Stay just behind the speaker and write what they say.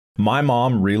My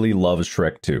mom really loves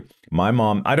Shrek 2. My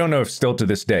mom, I don't know if still to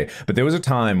this day, but there was a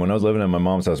time when I was living at my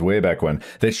mom's house way back when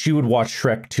that she would watch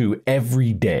Shrek 2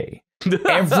 every day.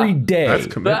 Every day. That's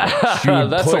commitment. She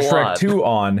would That's put a Shrek lot. 2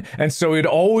 on, and so it'd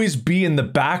always be in the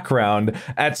background.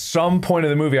 At some point in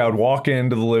the movie, I would walk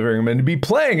into the living room and it'd be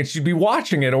playing, and she'd be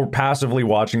watching it or passively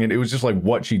watching it. It was just like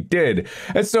what she did.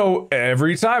 And so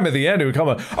every time at the end, it would come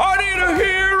up, I need a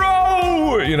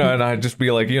hero! You know, and I'd just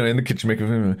be like, you know, in the kitchen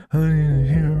making, I need a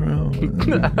hero.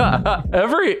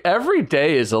 Every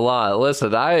day is a lot.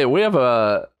 Listen, I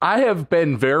have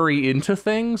been very into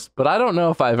things, but I don't know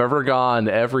if I've ever gone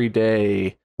every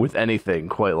day with anything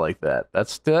quite like that.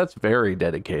 That's very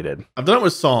dedicated. I've done it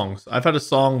with songs. I've had a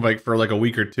song like for like a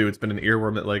week or two. It's been an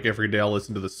earworm that like every day I'll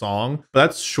listen to the song. But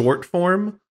that's short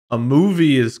form. A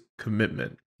movie is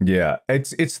commitment. Yeah,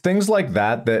 it's things like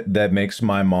that makes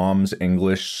my mom's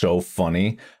English so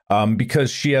funny. Because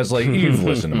she has like, you've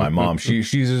listened to my mom. She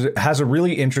has a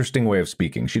really interesting way of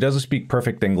speaking. She doesn't speak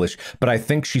perfect English, but I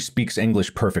think she speaks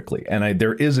English perfectly, and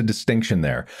there is a distinction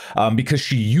there because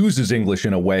she uses English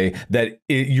in a way that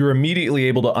you're immediately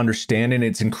able to understand, and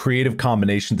it's in creative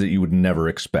combinations that you would never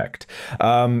expect.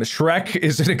 Shrek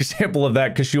is an example of that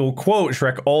because she will quote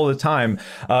Shrek all the time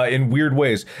in weird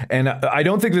ways, and I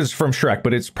don't think this is from Shrek,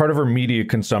 but it's part of her media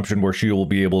consumption where she will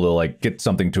be able to like get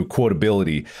something to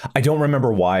quotability. I don't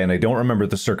remember why. And I don't remember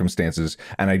the circumstances,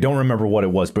 and I don't remember what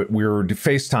it was, but we were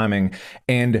FaceTiming,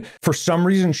 and for some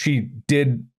reason she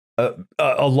did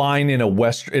a line in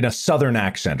a southern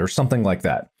accent or something like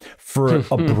that. For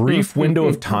a brief window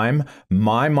of time,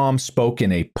 my mom spoke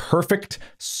in a perfect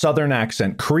southern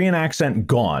accent, Korean accent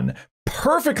gone.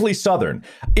 Perfectly southern.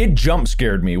 It jump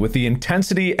scared me with the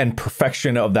intensity and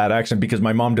perfection of that accent because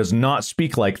my mom does not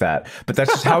speak like that, but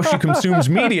that's just how she consumes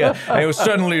media. And it was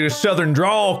suddenly the southern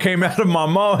drawl came out of my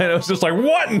mom, and it was just like,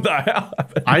 what in the hell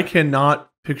happened? I cannot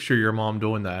picture your mom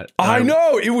doing that. I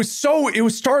know, it was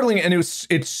startling, and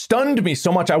it stunned me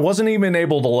so much. I wasn't even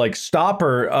able to like stop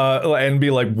her and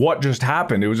be like, what just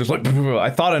happened? It was just like,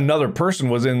 I thought another person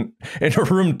was in a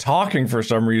room talking for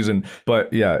some reason.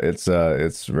 But yeah, it's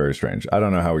very strange. I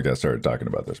don't know how we got started talking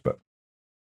about this, but